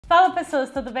Fala pessoas,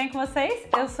 tudo bem com vocês?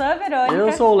 Eu sou a Verônica.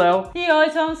 Eu sou o Léo. E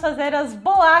hoje vamos fazer as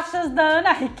bolachas da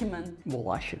Ana Hickmann.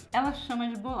 Bolacha? Ela chama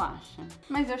de bolacha,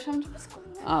 mas eu chamo de biscoito.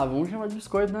 Ah, vamos chamar de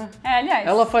biscoito, né? Aliás.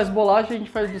 Ela faz bolacha, a gente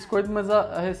faz biscoito, mas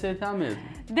a receita é a mesma.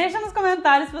 Deixa nos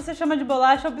comentários se você chama de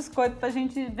bolacha ou biscoito pra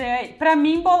gente ver aí. Pra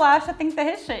mim, bolacha tem que ter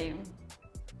recheio.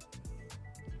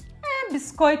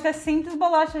 Biscoito é simples,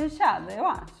 bolacha recheada, eu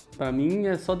acho. Pra mim,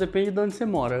 só depende de onde você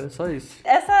mora, é só isso.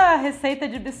 Essa receita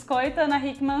de biscoito a Ana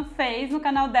Hickmann fez no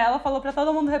canal dela, falou pra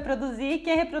todo mundo reproduzir e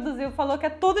quem reproduziu falou que é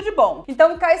tudo de bom.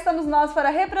 Então cá estamos nós para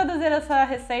reproduzir essa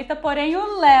receita, porém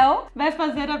o Léo vai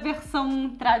fazer a versão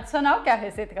tradicional, que é a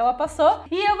receita que ela passou,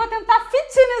 e eu vou tentar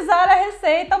fitinizar a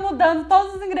receita, mudando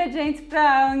todos os ingredientes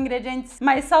para ingredientes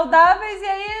mais saudáveis, e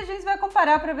aí a gente vai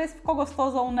comparar pra ver se ficou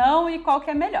gostoso ou não e qual que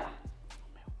é melhor.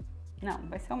 Não,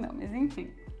 vai ser o meu, mas enfim.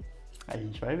 A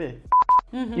gente vai ver.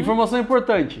 Informação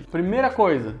importante. Primeira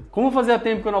coisa, como fazia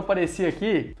tempo que eu não aparecia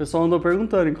aqui, o pessoal andou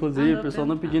perguntando, inclusive, o pessoal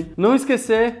andou pedindo. Não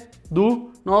esquecer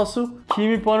do nosso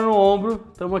time Pôr no Ombro.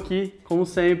 Estamos aqui, como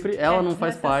sempre. Ela não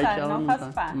faz parte, ela não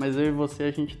faz parte. Mas eu e você,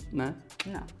 a gente, né?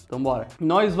 Não. Então bora.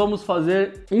 Nós vamos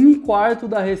fazer 1/4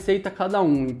 da receita cada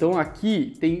um. Então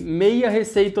aqui tem meia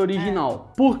receita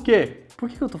original. Por quê? Por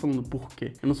que eu tô falando por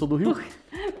quê? Eu não sou do Rio?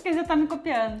 Porque você tá me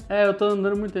copiando. É, eu tô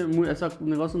andando muito tempo. Esse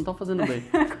negócio não tá fazendo bem.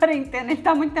 Quarentena, ele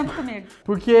tá muito tempo comigo.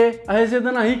 Porque a receita da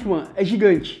Ana Hickmann é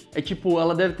gigante. É tipo,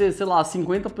 ela deve ter, sei lá,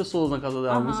 50 pessoas na casa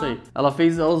dela, não sei. Ela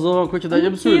usou uma quantidade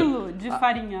absurda. 1 quilo de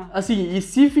farinha. Assim, e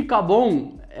se ficar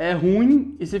bom, é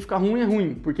ruim. E se ficar ruim, é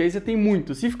ruim. Porque aí você tem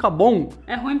muito. Se ficar bom,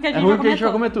 é ruim porque a gente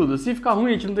vai comer tudo. Se ficar ruim,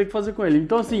 a gente não tem o que fazer com ele.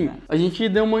 Então, assim, a gente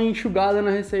deu uma enxugada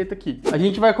na receita aqui. A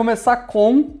gente vai começar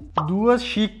com 2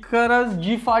 xícaras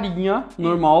de farinha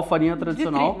normal, farinha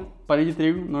tradicional. Farinha de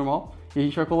trigo normal. E a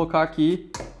gente vai colocar aqui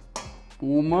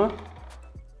 1,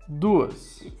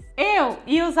 2. Eu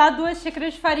ia usar 2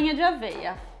 xícaras de farinha de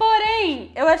aveia.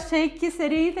 Porém, eu achei que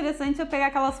seria interessante eu pegar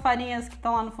aquelas farinhas que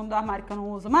estão lá no fundo do armário que eu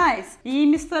não uso mais e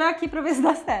misturar aqui pra ver se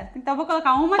dá certo. Então eu vou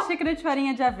colocar 1 xícara de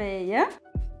farinha de aveia.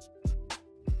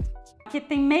 Aqui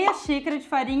tem meia xícara de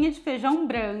farinha de feijão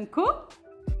branco.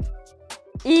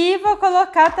 E vou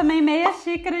colocar também meia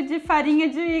xícara de farinha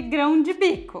de grão de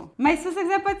bico. Mas se você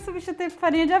quiser, pode substituir por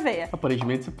farinha de aveia.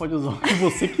 Aparentemente você pode usar o que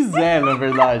você quiser, na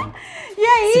verdade. E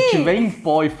aí? Se tiver em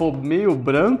pó e for meio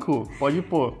branco, pode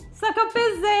pôr. Só que eu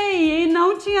pesei e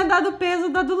não tinha dado o peso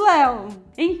da do Léo.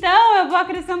 Então eu vou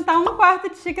acrescentar 1/4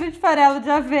 de xícara de farelo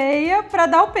de aveia pra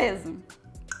dar o peso.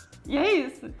 E é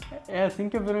isso. É assim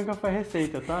que a Veronica faz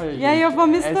receita, tá, gente? E aí eu vou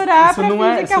misturar pra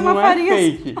fingir que é uma farinha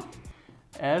fake.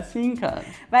 É assim, cara.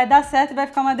 Vai dar certo e vai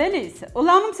ficar uma delícia. O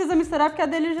Léo não precisa misturar porque a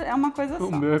dele é uma coisa só.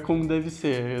 O meu é como deve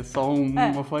ser, é só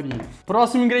uma farinha.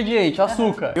 Próximo ingrediente,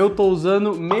 açúcar. Eu tô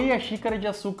usando meia xícara de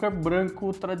açúcar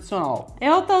branco tradicional.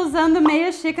 Eu tô usando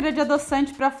meia xícara de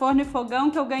adoçante pra forno e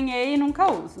fogão que eu ganhei e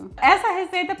nunca uso. Essa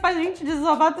receita é pra gente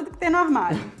desovar tudo que tem no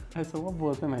armário. Essa é uma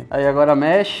boa também. Aí agora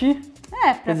mexe.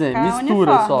 Pra quer dizer, ficar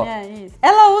mistura uniforme, só. Isso.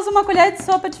 Ela usa 1 colher de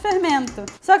sopa de fermento.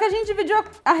 Só que a gente dividiu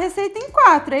a receita em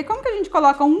 4. Aí como que a gente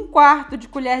coloca 1/4 de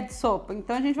colher de sopa?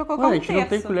 Então a gente vai colocar 1/3. A gente não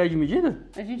tem colher de medida?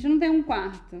 A gente não tem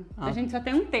 1/4. A gente só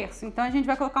tem 1/3. Então a gente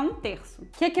vai colocar 1/3.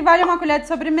 Que equivale a 1 colher de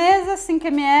sobremesa, 5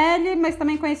 ml, mas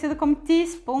também conhecido como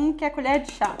teaspoon, que é colher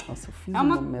de chá. Nossa, eu fiz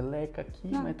uma meleca aqui,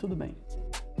 mas tudo bem.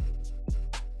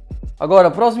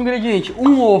 Agora, próximo ingrediente,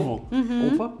 1 ovo.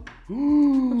 Opa.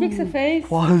 O que você fez?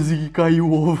 Quase que caiu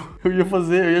o ovo. Eu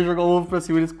ia jogar o ovo pra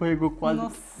cima, ele escorregou quase.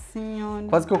 Nossa senhora.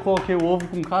 Quase que eu coloquei o ovo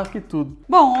com casca e tudo.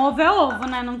 Bom, ovo é ovo,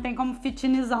 né? Não tem como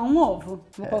fitinizar um ovo.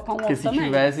 Vou colocar um ovo porque também. se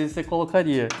tivesse, você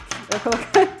colocaria. Eu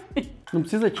colocaria. Não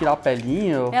precisa tirar a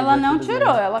pelinha? Ela não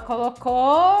tirou, ela colocou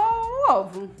o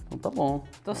ovo. Então tá bom.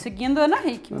 Tô seguindo a Ana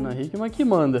Hickmann. Ana Hickmann que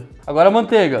manda. Agora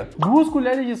manteiga. 2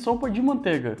 colheres de sopa de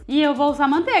manteiga. E eu vou usar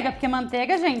manteiga, porque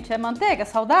manteiga, gente, é manteiga,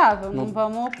 saudável. Não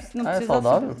precisa... É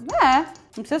saudável?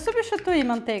 Não precisa substituir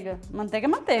manteiga. Manteiga é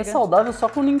manteiga. É saudável só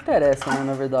quando interessa, né,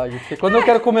 na verdade. Porque quando eu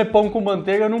quero comer pão com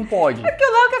manteiga, não pode. É porque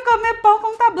o Léo quer comer pão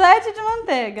com tablete de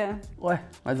manteiga. Ué,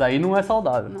 mas aí não é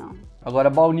saudável. Não.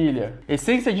 Agora baunilha.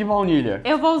 Essência de baunilha.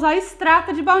 Eu vou usar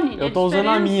extrato de baunilha. Eu tô usando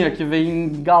a minha, que vem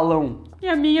em galão. E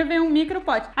a minha vem um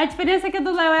micropote. A diferença é que a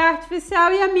do Léo é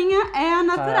artificial e a minha é a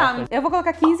natural. Caraca. Eu vou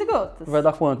colocar 15 gotas. Vai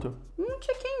dar quanto? Um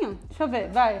tiquinho. Deixa eu ver,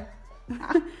 vai.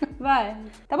 Vai.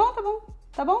 Tá bom, tá bom.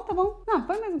 Tá bom, tá bom. Não,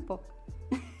 põe mais um pouco.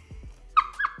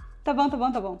 Tá bom, tá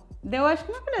bom, tá bom. Deu, acho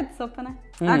que uma colher de sopa, né?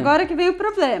 Agora que vem o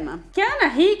problema. Que a Ana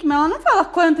Hickmann, ela não fala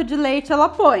quanto de leite ela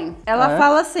põe. Ela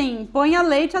fala assim, põe a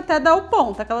leite até dar o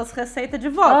ponto. Aquelas receitas de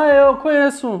vó. Ah, eu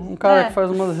conheço um cara que faz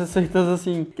umas receitas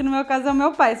assim. Que no meu caso é o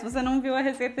meu pai. Se você não viu a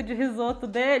receita de risoto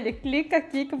dele, clica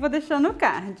aqui que eu vou deixar no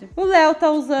card. O Léo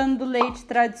tá usando leite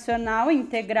tradicional,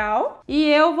 integral. E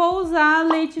eu vou usar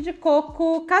leite de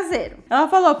coco caseiro. Ela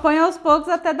falou, põe aos poucos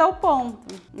até dar o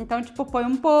ponto. Então, tipo, põe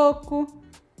um pouco...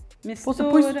 Mistura. Você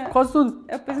pôs quase tudo.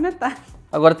 Eu pus metade.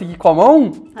 Agora tem que ir com a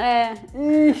mão? É.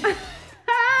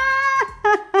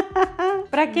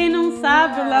 Pra quem não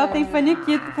sabe, o Léo tem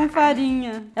faniquito com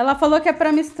farinha. Ela falou que é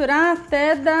pra misturar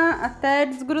até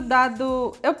desgrudar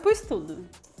do... Eu pus tudo.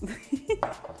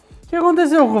 O que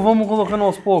aconteceu? Vamos colocando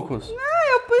aos poucos?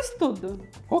 Ah, eu pus tudo.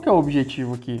 Qual que é o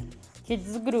objetivo aqui? Que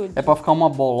desgrude. É pra ficar uma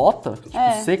bolota? Tipo,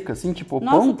 seca, assim, tipo o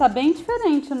pão? Nossa, tá bem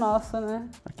diferente o nosso, né?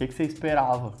 O que você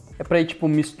esperava? É pra ir, tipo,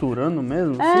 misturando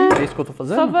mesmo, assim? É isso que eu tô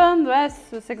fazendo? Sovando,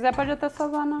 se você quiser pode até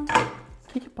sovar, não.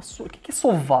 O que passou? O que é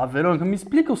sovar, Verônica? Me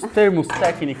explica os termos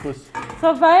técnicos.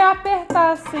 Só vai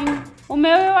apertar, assim. O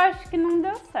meu eu acho que não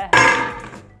deu certo.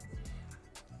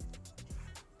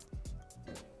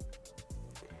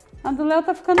 A do Léo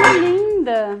tá ficando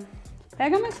linda.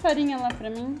 Pega mais farinha lá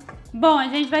pra mim. Bom, a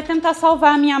gente vai tentar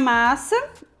salvar a minha massa.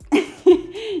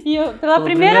 E pela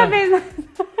primeira vez...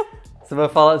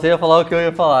 Você ia falar o que eu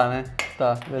ia falar, né?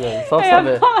 Tá, beleza. Só pra saber.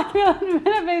 Eu ia falar que pela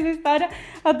primeira vez na história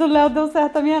a do Léo deu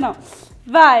certo, a minha não.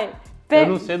 Vai. Eu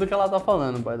não sei do que ela tá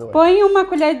falando, by the way. Põe uma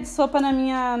colher de sopa na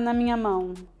minha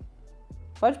mão.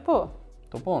 Pode pôr.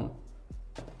 Tô pondo.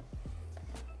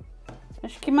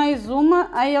 Acho que mais uma,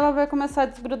 aí ela vai começar a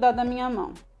desgrudar da minha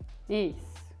mão.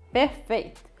 Isso.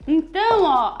 Perfeito. Então,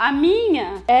 ó, a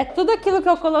minha é tudo aquilo que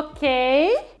eu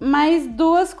coloquei, mais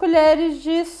 2 colheres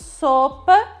de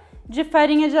sopa de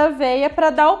farinha de aveia para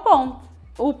dar o ponto.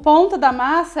 O ponto da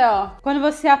massa é, ó, quando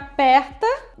você aperta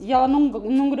e ela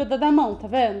não gruda da mão, tá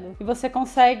vendo? E você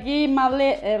consegue ela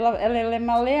é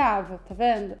maleável, tá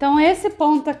vendo? Então esse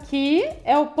ponto aqui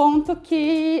é o ponto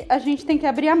que a gente tem que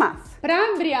abrir a massa.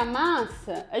 Para abrir a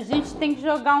massa, a gente tem que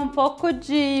jogar um pouco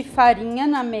de farinha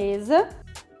na mesa.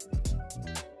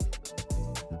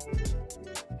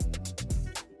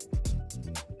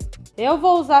 Eu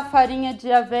vou usar farinha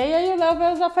de aveia e o Léo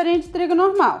vai usar farinha de trigo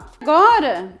normal.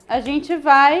 Agora, a gente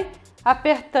vai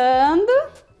apertando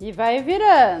e vai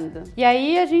virando. E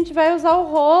aí, a gente vai usar o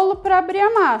rolo para abrir a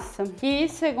massa. Que,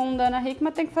 segundo a Ana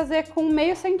Hickmann, tem que fazer com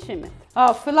meio centímetro.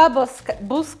 Ó, fui lá buscar.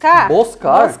 Buscar?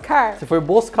 Você foi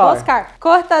buscar? Buscar.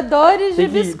 Cortadores de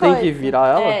biscoito. Tem que virar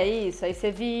ela? É, isso. Aí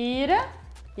você vira...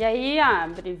 E aí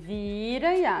abre,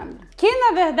 vira e abre. Que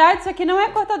na verdade isso aqui não é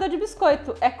cortador de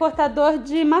biscoito, é cortador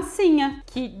de massinha,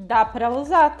 que dá pra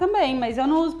usar também, mas eu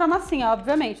não uso pra massinha,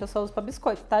 obviamente, eu só uso pra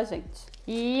biscoito, tá, gente?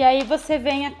 E aí você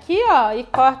vem aqui, ó, e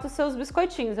corta os seus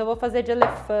biscoitinhos. Eu vou fazer de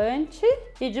elefante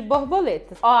e de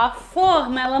borboleta. Ó, a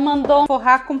forma, ela mandou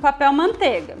forrar com papel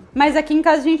manteiga. Mas aqui em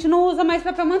casa a gente não usa mais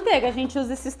papel manteiga, a gente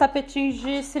usa esses tapetinhos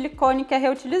de silicone que é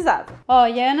reutilizável. Ó,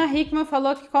 e a Ana Hickmann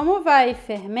falou que como vai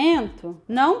fermento,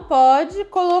 não pode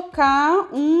colocar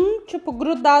um, tipo,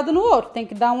 grudado no outro, tem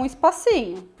que dar um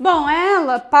espacinho. Bom,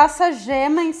 ela passa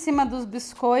gema em cima dos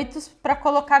biscoitos pra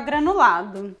colocar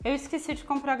granulado. Eu esqueci de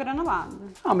comprar granulado.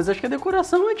 Ah, mas acho que a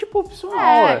decoração é tipo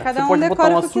opcional. Cada Você um pode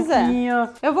decora botar o que quiser.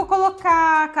 suquinha. Eu vou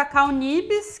colocar cacau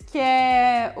nibs, que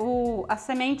é a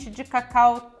semente de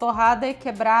cacau torrada e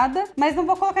quebrada, mas não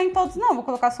vou colocar em todos não, vou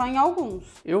colocar só em alguns.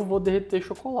 Eu vou derreter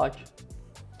chocolate.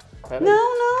 Pera não,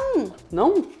 aí.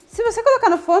 não. Não? Se você colocar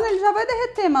no forno, ele já vai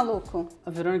derreter, maluco. A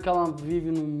Verônica, ela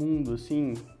vive num mundo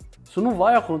assim... Isso não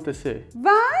vai acontecer.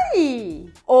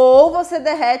 Vai! Ou você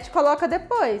derrete e coloca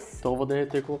depois. Então eu vou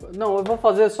derreter e colocar... Não, eu vou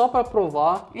fazer só pra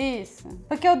provar. Isso.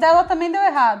 Porque o dela também deu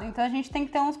errado, então a gente tem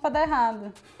que ter uns pra dar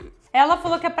errado. Ela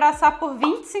falou que é pra assar por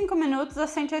 25 minutos a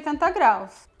 180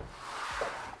 graus.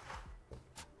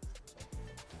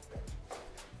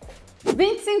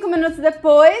 25 minutos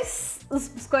depois, os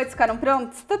biscoitos ficaram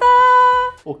prontos. Tadá!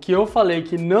 O que eu falei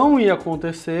que não ia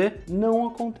acontecer, não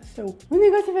aconteceu. O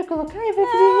negócio vai colocar e vai...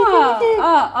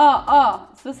 Ó.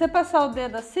 Se você passar o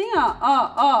dedo assim,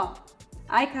 ó.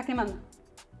 Ai, tá queimando.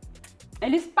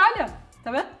 Ele espalha, tá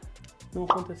vendo? Não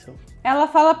aconteceu. Ela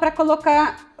fala pra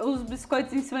colocar os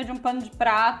biscoitos em cima de um pano de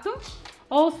prato.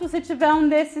 Ou se você tiver um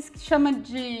desses que chama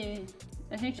de...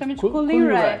 A gente chama de cooling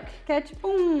rack. Que é tipo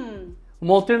um...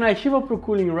 Uma alternativa pro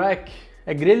cooling rack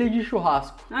é grelha de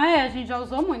churrasco. Ah, é, a gente já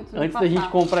usou muito. Antes da gente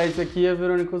comprar isso aqui, a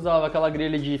Verônica usava aquela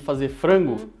grelha de fazer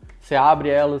frango. Você abre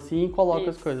ela assim e coloca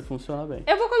as coisas, funciona bem.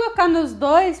 Eu vou colocar nos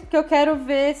dois porque eu quero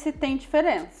ver se tem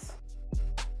diferença.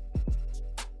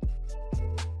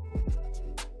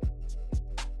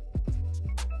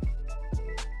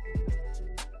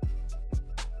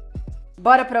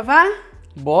 Bora provar?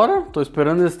 Bora, tô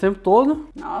esperando esse tempo todo.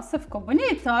 Nossa, ficou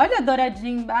bonito. Olha,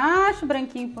 douradinho embaixo,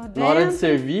 branquinho por dentro. Na hora de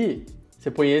servir, você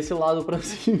põe esse lado pra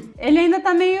cima. Ele ainda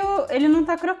tá meio... Ele não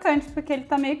tá crocante, porque ele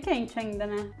tá meio quente ainda,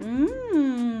 né?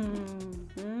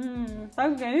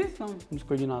 Sabe o que é isso?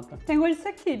 Biscoito de nata. Tem gosto de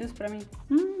sequilhos pra mim.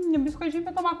 Um biscoitinho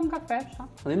pra tomar com café, só.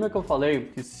 Lembra que eu falei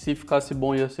que se ficasse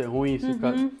bom ia ser ruim?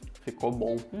 Ficou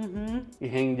bom. E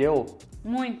rendeu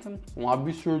muito. Um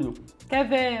absurdo. Quer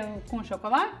ver com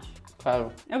chocolate?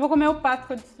 Quero. Eu vou comer o pato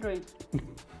que eu destruí.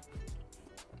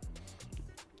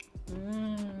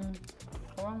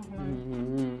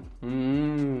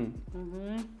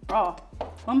 Ó,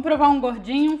 vamos provar um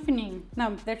gordinho e um fininho.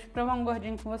 Não, deixa eu provar um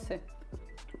gordinho com você.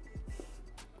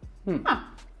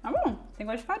 Ah, tá bom. Tem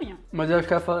gosto de farinha. Mas eu acho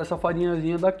que essa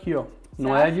farinhazinha daqui, ó.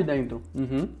 Não é de dentro.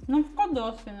 Não ficou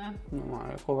doce, né? Não,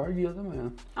 é covardia também,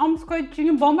 né? É um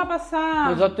biscoitinho bom pra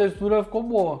passar. Mas a textura ficou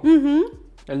boa.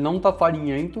 Ele não tá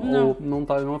farinhento ou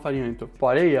não é farinhento? Tipo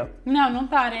areia? Não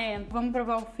tá areia. Vamos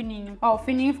provar o fininho. Ó, o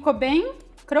fininho ficou bem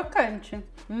crocante.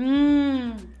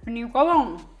 O fininho ficou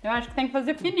bom. Eu acho que tem que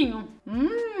fazer fininho.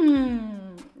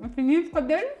 O fininho ficou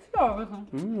delicioso.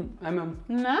 É mesmo.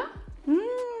 Né?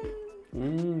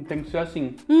 Tem que ser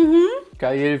assim. Que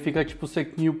aí ele fica tipo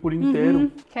sequinho por inteiro.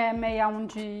 Quer meia um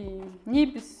de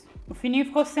nibs? O fininho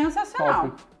ficou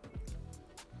sensacional. Top.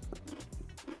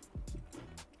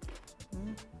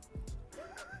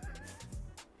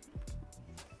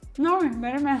 Não,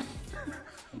 mesmo.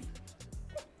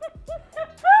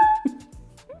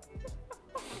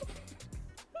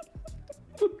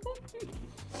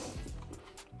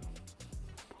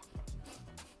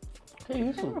 Que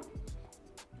isso?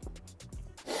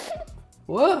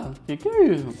 Ué, que é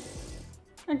isso?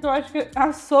 É que eu acho que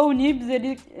assou o nibs,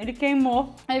 ele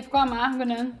queimou. Aí ficou amargo,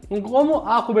 né? Como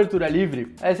a cobertura é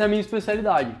livre, essa é a minha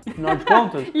especialidade. Afinal de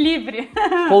contas, Livre.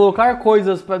 colocar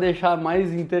coisas pra deixar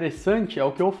mais interessante é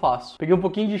o que eu faço. Peguei um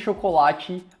pouquinho de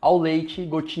chocolate ao leite,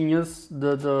 gotinhas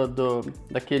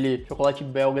daquele chocolate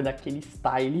belga, daquele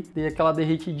style. Dei aquela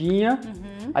derretidinha.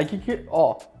 Aí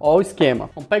ó o esquema.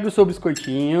 Então pega o seu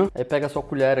biscoitinho, aí pega a sua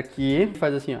colher aqui e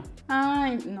faz assim, ó.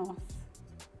 Ai, nossa.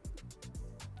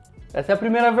 Essa é a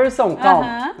primeira versão,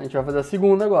 calma. A gente vai fazer a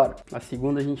segunda agora. A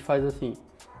segunda a gente faz assim.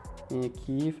 Vem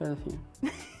aqui e faz assim.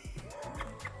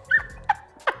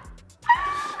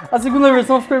 A segunda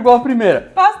versão ficou igual a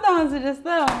primeira. Posso dar uma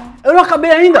sugestão? Eu não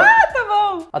acabei ainda! Ah, tá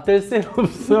bom! A terceira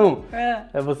opção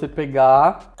é você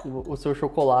pegar o seu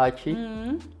chocolate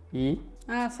e...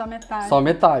 Ah, só metade. Só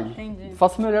metade. Entendi.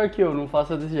 Faça melhor que eu, não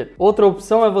faça desse jeito. Outra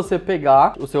opção é você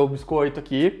pegar o seu biscoito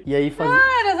aqui e aí fazer...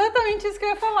 Ah, era exatamente isso que eu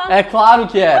ia falar. É claro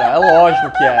que era, é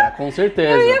lógico que era, com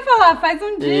certeza. Eu ia falar, faz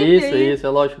um dip. Isso, é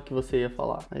lógico que você ia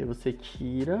falar. Aí você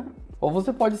tira... Ou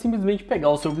você pode simplesmente pegar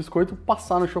o seu biscoito,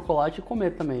 passar no chocolate e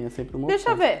comer também, é sempre uma opção. Deixa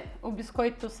eu ver o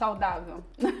biscoito saudável.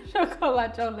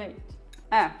 Chocolate ao leite.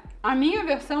 A minha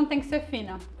versão tem que ser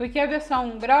fina, porque a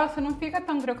versão grossa não fica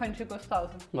tão crocante e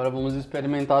gostosa. Agora vamos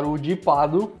experimentar o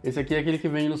dipado. Esse aqui é aquele que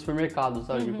vem no supermercado,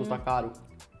 sabe? Que custa caro.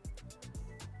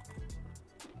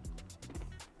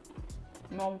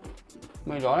 Bom.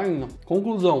 Melhor ainda.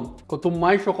 Conclusão, quanto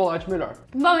mais chocolate, melhor.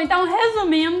 Bom, então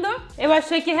resumindo, eu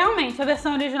achei que realmente a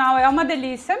versão original é uma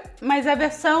delícia, mas a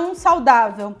versão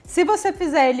saudável, se você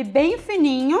fizer ele bem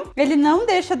fininho, ele não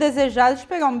deixa a desejar. Deixa eu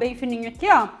pegar um bem fininho aqui,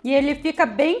 ó. E ele fica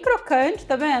bem crocante,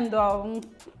 tá vendo? Ó, um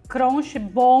crunch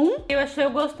bom. Eu achei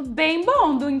o gosto bem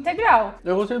bom do integral.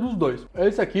 Eu gostei dos dois.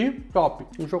 Esse aqui, top.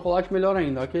 Um chocolate melhor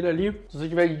ainda. Aquele ali, se você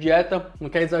tiver de dieta, não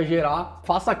quer exagerar,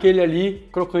 faça aquele ali,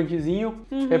 crocantezinho,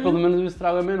 que aí pelo menos o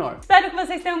estrago é menor. Espero que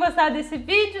vocês tenham gostado desse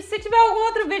vídeo. Se tiver algum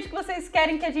outro vídeo que vocês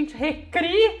querem que a gente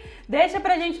recrie, deixa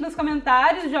pra gente nos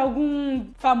comentários de algum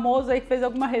famoso aí que fez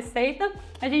alguma receita.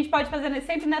 A gente pode fazer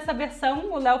sempre nessa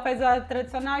versão. O Léo faz a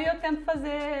tradicional e eu tento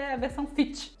fazer a versão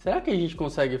fit. Será que a gente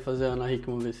consegue fazer a Ana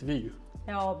Hickmann ver esse vídeo?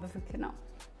 É óbvio que não.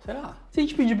 Será? Se a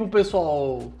gente pedir pro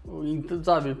pessoal,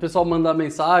 sabe, o pessoal mandar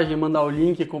mensagem, mandar o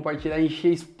link, compartilhar,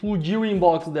 encher, explodir o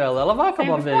inbox dela, ela vai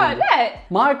acabar vendo.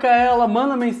 Marca ela,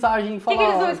 manda mensagem, fala... O que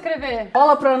eles vão escrever?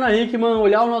 Fala pra Ana Hickmann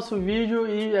olhar o nosso vídeo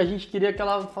e a gente queria que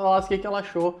ela falasse o que ela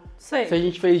achou. Sei. Se a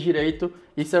gente fez direito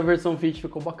e se a versão fit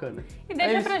ficou bacana. E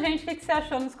deixa pra gente o que você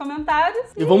achou nos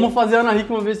comentários. E vamos fazer a Ana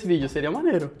Hickmann ver esse vídeo, seria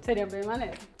maneiro. Seria bem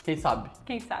maneiro. Quem sabe?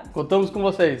 Quem sabe? Contamos com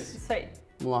vocês. Isso aí.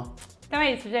 Vamos lá. Então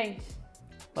é isso, gente.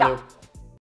 Valeu. Tchau.